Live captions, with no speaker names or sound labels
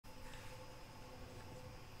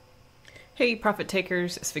Hey profit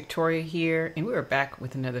takers, it's Victoria here, and we are back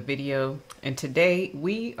with another video. And today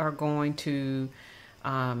we are going to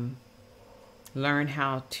learn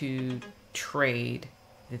how to trade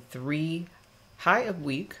the 3 high of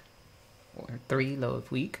week or 3 low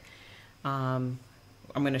of week. I'm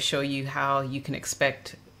going to show you how you can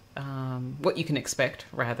expect, what you can expect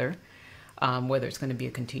rather, whether it's going to be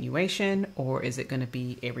a continuation or is it going to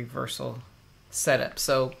be a reversal setup.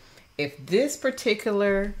 So if this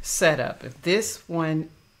particular setup, if this one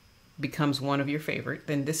becomes one of your favorite,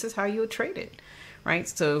 then this is how you'll trade it, right?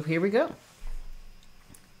 So here we go.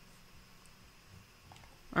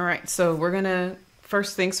 All right, so we're gonna,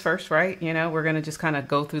 first things first, right? You know, we're gonna just kind of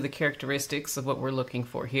go through the characteristics of what we're looking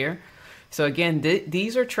for here. So again,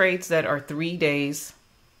 these are trades that are 3 days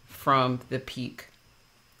from the peak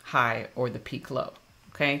high or the peak low,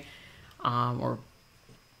 okay? Or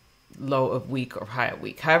low of week or high of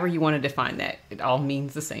week, however you want to define that. It all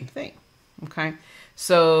means the same thing. Okay,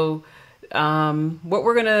 so what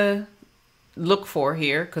we're gonna look for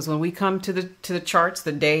here, because when we come to the charts,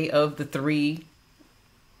 the day of the 3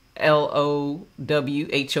 LOW,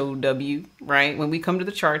 right? When we come to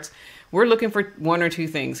the charts, we're looking for one or two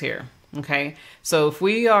things here. Okay, so if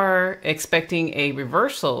we are expecting a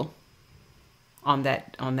reversal on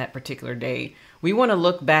that particular day, we want to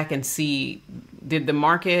look back and see, did the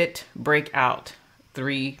market break out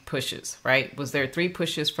 3 pushes, right? Was there 3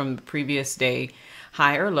 pushes from the previous day,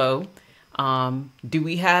 high or low? Do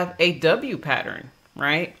we have a W pattern,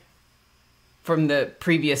 right? From the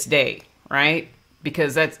previous day, right?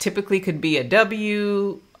 Because that typically could be a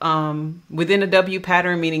W within a W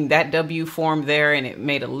pattern, meaning that W formed there and it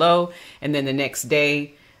made a low. And then the next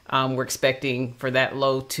day, we're expecting for that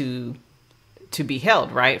low to be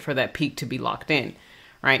held, right? For that peak to be locked in,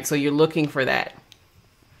 right? So you're looking for that.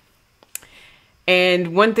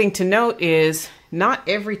 And one thing to note is not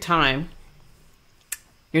every time,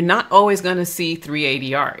 you're not always going to see 3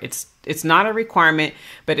 ADR. It's not a requirement,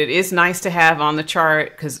 but it is nice to have on the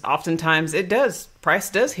chart because oftentimes price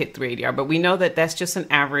does hit 3 ADR, but we know that that's just an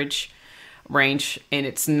average range and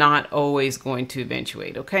it's not always going to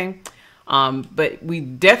eventuate, okay? But we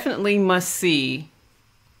definitely must see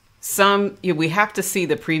we have to see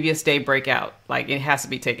the previous day breakout, like it has to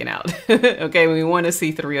be taken out. Okay, we want to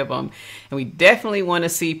see 3 of them, and we definitely want to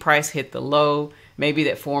see price hit the low. Maybe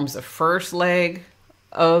that forms the first leg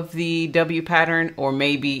of the W pattern, or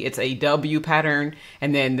maybe it's a W pattern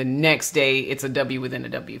and then the next day it's a W within a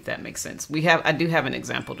W, if that makes sense. I do have an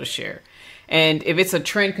example to share. And if it's a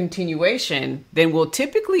trend continuation, then we'll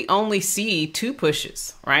typically only see 2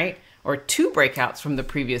 pushes, right? Or 2 breakouts from the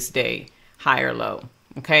previous day, high or low.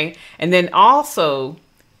 Okay. And then also,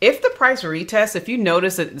 if the price retests, if you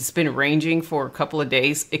notice that it's been ranging for a couple of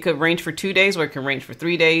days, it could range for 2 days or it can range for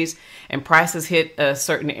 3 days, and prices hit a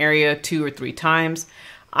certain area 2 or 3 times.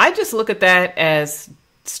 I just look at that as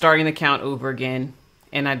starting the count over again.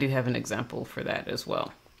 And I do have an example for that as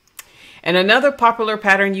well. And another popular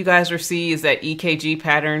pattern you guys will see is that EKG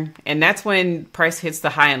pattern. And that's when price hits the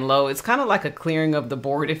high and low. It's kind of like a clearing of the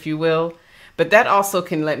board, if you will. But that also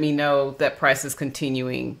can let me know that price is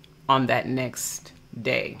continuing on that next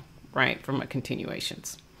day, right? From a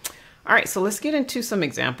continuations. All right, so let's get into some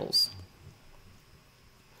examples.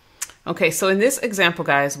 Okay, so in this example,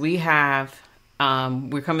 guys, we have,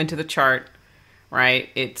 we're coming to the chart, right?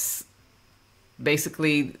 It's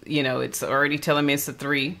basically, you know, it's already telling me it's a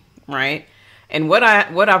 3, right? And what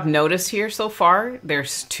I've noticed here so far,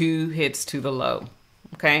 there's 2 hits to the low,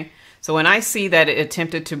 okay? So when I see that it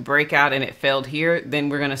attempted to break out and it failed here, then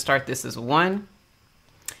we're going to start this as 1.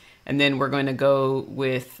 And then we're going to go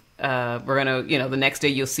with, the next day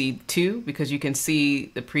you'll see 2, because you can see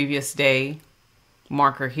the previous day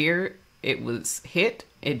marker here. It was hit.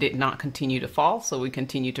 It did not continue to fall. So we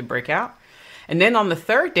continue to break out. And then on the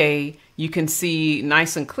 3rd day, you can see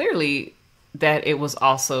nice and clearly that it was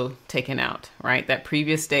also taken out, right? That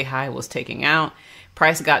previous day high was taken out.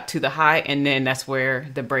 Price got to the high, and then that's where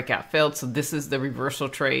the breakout failed. So this is the reversal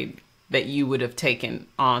trade that you would have taken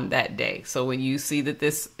on that day. So when you see that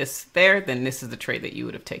this is there, then this is the trade that you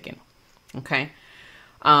would have taken. Okay.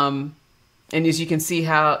 And as you can see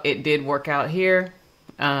how it did work out here,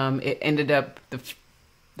 it ended up,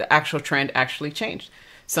 the actual trend actually changed.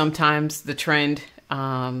 Sometimes the trend,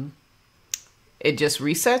 it just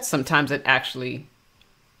resets. Sometimes it actually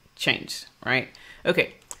changed, right?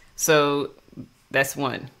 Okay. So that's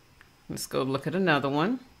one. Let's go look at another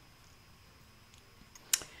one.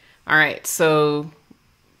 All right, so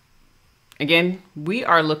again, we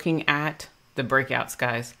are looking at the breakouts,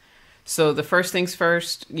 guys. So the first things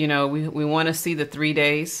first, you know, we want to see the 3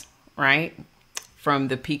 days, right, from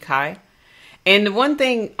the peak high. And the one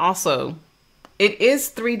thing also It is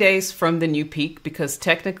 3 days from the new peak because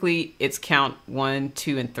technically it's count 1,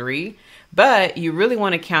 2, and 3, but you really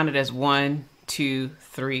want to count it as 1, 2,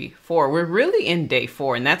 3, 4. We're really in day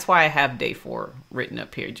 4, and that's why I have day 4 written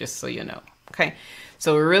up here, just so you know. Okay,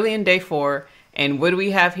 so we're really in day 4, and what do we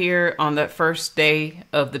have here on the first day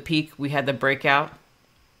of the peak? We had the breakout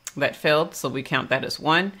that failed, so we count that as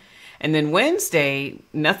 1. And then Wednesday,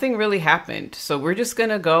 nothing really happened. So we're just going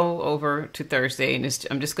to go over to Thursday, and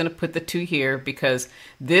I'm just going to put the 2 here because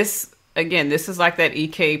this, again, this is like that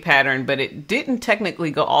EK pattern, but it didn't technically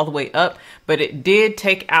go all the way up, but it did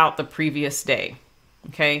take out the previous day.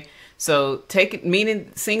 Okay, so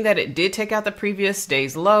seeing that it did take out the previous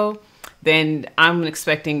day's low, then I'm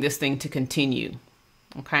expecting this thing to continue.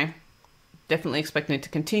 Okay, definitely expecting it to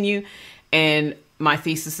continue. And my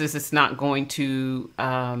thesis is it's not going to,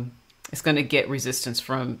 it's going to get resistance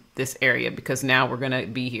from this area because now we're going to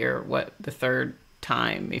be here, the third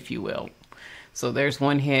time, if you will. So there's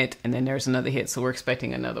one hit and then there's another hit. So we're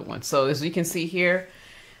expecting another one. So as you can see here,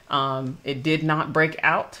 it did not break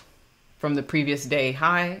out from the previous day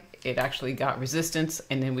high. It actually got resistance,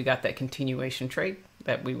 and then we got that continuation trade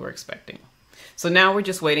that we were expecting. So now we're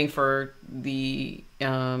just waiting for the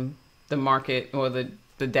market or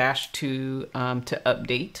the dash to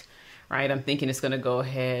update. Right, I'm thinking it's going to go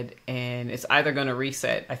ahead and it's either going to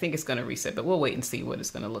reset. I think it's going to reset, but we'll wait and see what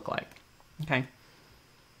it's going to look like. Okay.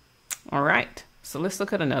 All right. So let's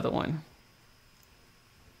look at another one.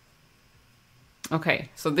 Okay.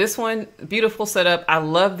 So this one, beautiful setup. I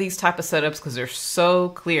love these type of setups because they're so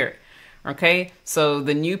clear. Okay. So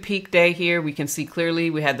the new peak day here, we can see clearly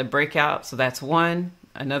we had the breakout. So that's 1,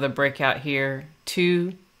 another breakout here,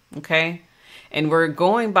 2. Okay. And we're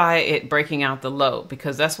going by it breaking out the low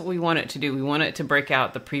because that's what we want it to do. We want it to break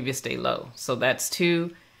out the previous day low. So that's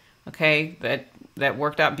 2. Okay, that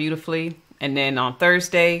worked out beautifully. And then on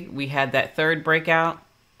Thursday, we had that third breakout.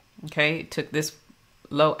 Okay, it took this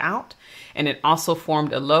low out and it also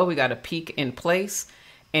formed a low. We got a peak in place,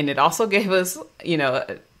 and it also gave us, you know,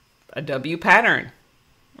 a W pattern,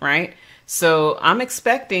 right? So I'm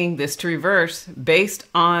expecting this to reverse based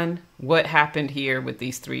on what happened here with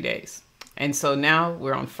these 3 days. And so now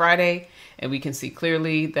we're on Friday, and we can see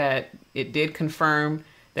clearly that it did confirm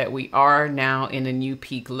that we are now in a new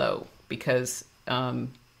peak low because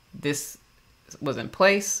this was in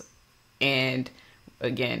place. And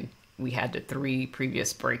again, we had the 3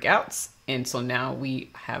 previous breakouts. And so now we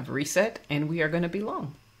have reset and we are going to be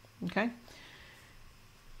long. Okay.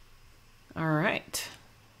 All right.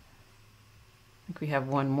 I think we have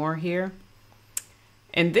one more here.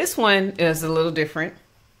 And this one is a little different.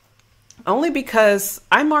 Only because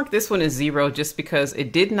I marked this one as 0 just because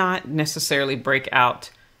it did not necessarily break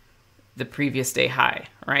out the previous day high,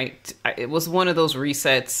 right? It was one of those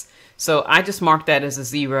resets. So I just marked that as a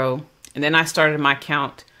 0. And then I started my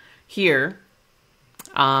count here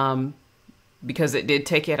because it did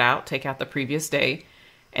take out the previous day.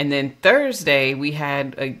 And then Thursday, we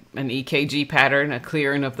had an EKG pattern, a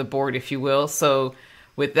clearing of the board, if you will. So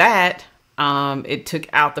with that, it took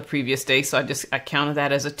out the previous day. So I counted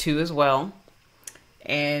that as a 2 as well.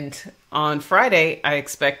 And on Friday, I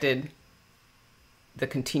expected the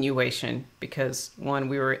continuation because one,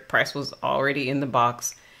 price was already in the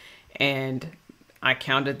box, and I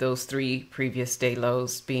counted those 3 previous day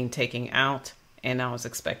lows being taken out, and I was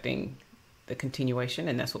expecting the continuation,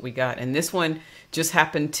 and that's what we got. And this one just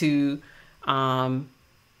happened to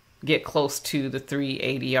get close to the 3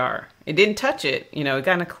 ADR. It didn't touch it, you know, it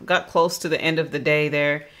kind of got close to the end of the day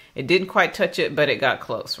there. It didn't quite touch it, but it got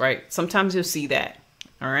close, right? Sometimes you'll see that.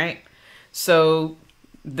 All right. So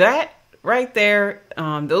that right there,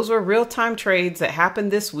 those were real-time trades that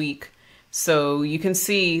happened this week. So you can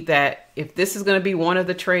see that if this is going to be one of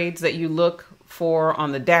the trades that you look for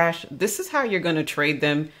on the dash, this is how you're going to trade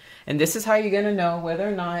them. And this is how you're going to know whether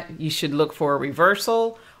or not you should look for a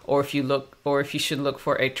reversal or if you should look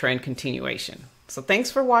for a trend continuation. So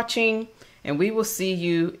thanks for watching, and we will see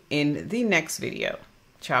you in the next video.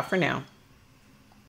 Ciao for now.